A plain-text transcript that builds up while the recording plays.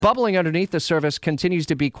Bubbling underneath the surface continues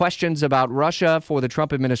to be questions about Russia for the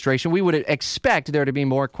Trump administration. We would expect there to be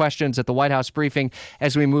more questions at the White House briefing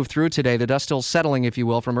as we move through today. The dust still settling, if you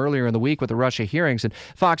will, from earlier in the week with the Russia hearings. And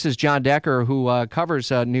Fox's John Decker, who covers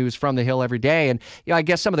news from the Hill every day. And I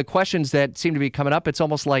guess some of the questions that seem to be coming up, it's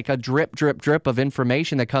almost like a drip, drip, drip of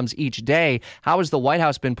information that comes each day. How has the White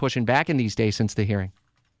House been pushing back in these days since the hearing?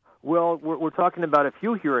 Well, we're talking about a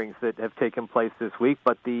few hearings that have taken place this week,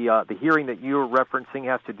 but the hearing that you're referencing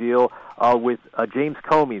has to deal with James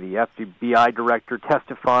Comey, the FBI director,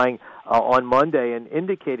 testifying on Monday and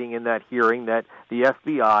indicating in that hearing that the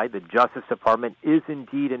FBI, the Justice Department, is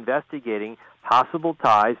indeed investigating possible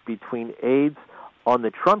ties between aides on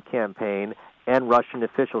the Trump campaign and Russian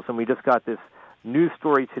officials. And we just got this news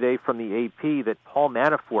story today from the AP that Paul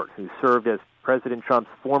Manafort, who served as President Trump's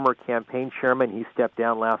former campaign chairman, he stepped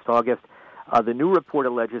down last August. The new report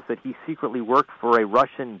alleges that he secretly worked for a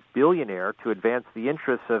Russian billionaire to advance the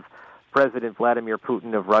interests of President Vladimir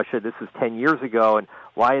Putin of Russia. This was 10 years ago, and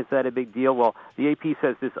why is that a big deal? Well, the AP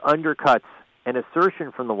says this undercuts an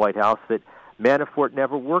assertion from the White House that Manafort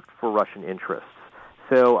never worked for Russian interests.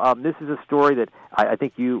 So this is a story that I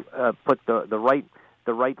think you put the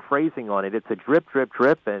right phrasing on it. It's a drip, drip,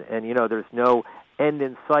 drip, and you know, there's no end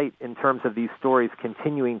in sight in terms of these stories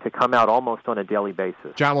continuing to come out almost on a daily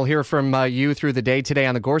basis. John, we'll hear from you through the day today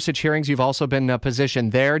on the Gorsuch hearings. You've also been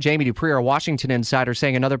positioned there. Jamie Dupree, our Washington insider,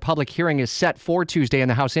 saying another public hearing is set for Tuesday in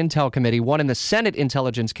the House Intel Committee. One in the Senate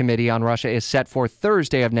Intelligence Committee on Russia is set for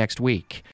Thursday of next week.